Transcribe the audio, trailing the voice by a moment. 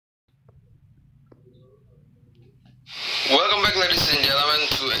Welcome back, ladies and gentlemen,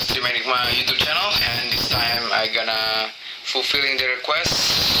 to Extreme Enigma YouTube channel, and this time I gonna fulfilling the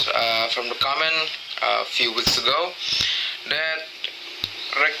request from the comment a few weeks ago. That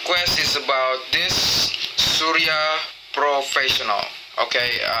request is about this Surya Professional.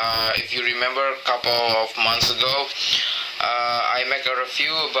 Okay, if you remember, a couple of months ago, I make a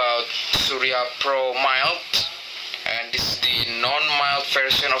review about Surya Pro Mild, and this is the non-mild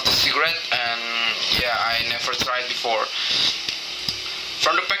version of the cigarette, and yeah, I never tried before.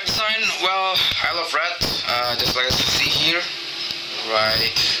 From the pack design, well, I love red, just like as you see here,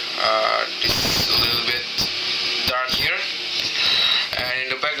 right? This is a little bit dark here, and in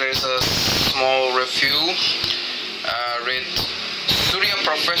the back there is a small review. Read Surya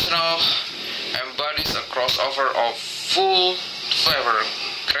Professional embodies a crossover of full flavor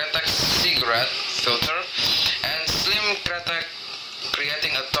kretek cigarette filter and slim kretek,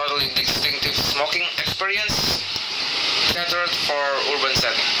 creating a totally distinctive smoking experience catered for urban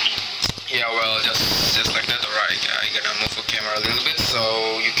setting. Yeah, well, just like that. Alright, I gonna move the camera a little bit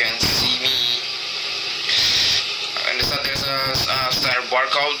so you can see me. And there's a standard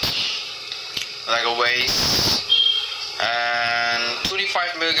barcode, like a waste, and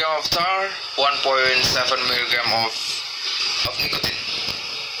 25 mg of tar, 1.7 mg of nicotine.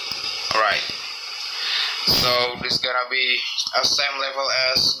 Alright, so this gonna be a same level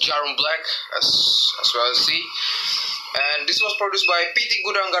as Jarum Black, as well as see. And this was produced by PT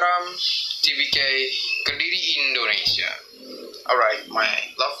Gudang Garam TBK Kediri, Indonesia. Alright, my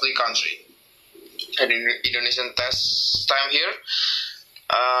lovely country. And Indonesian test time here,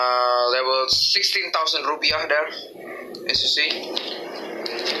 level 16,000 rupiah there, as you see.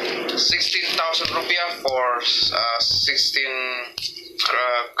 16,000 rupiah for 16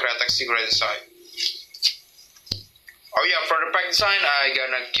 kretek cigarette inside. Oh yeah, for the pack design, I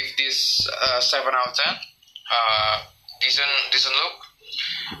gonna give this 7 out of 10. Decent look.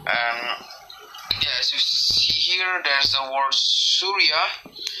 Yeah, as you see here, there's the word Surya,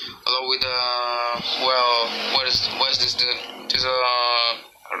 along with what is this? There's a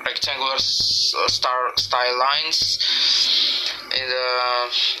rectangular style lines in the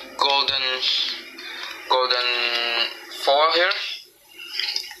golden foil here.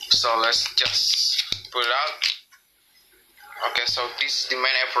 So let's just put it out. Okay, so this is the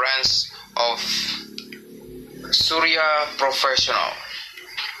main appearance of Surya Professional.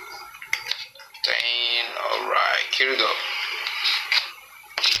 Alright, here we go.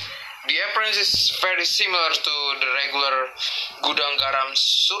 The appearance is very similar to the regular Gudang Garam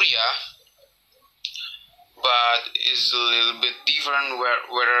Surya, but is a little bit different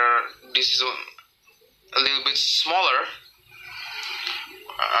where this is a little bit smaller.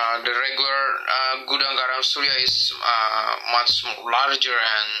 The regular Gudang Garam Surya is much larger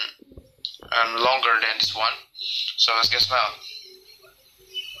and longer than this one. So let's get smell.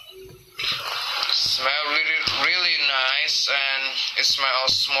 Smell really nice, and it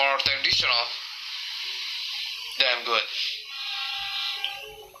smells more traditional. Damn good.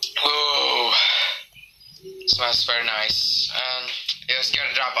 Oh, smells very nice. And let's get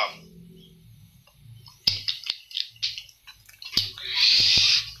a drop up.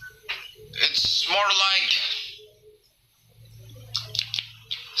 It's more like,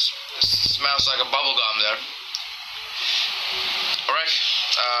 smells like a bubble gum there. Alright,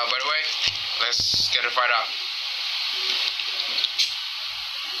 by the way, let's get it fired up.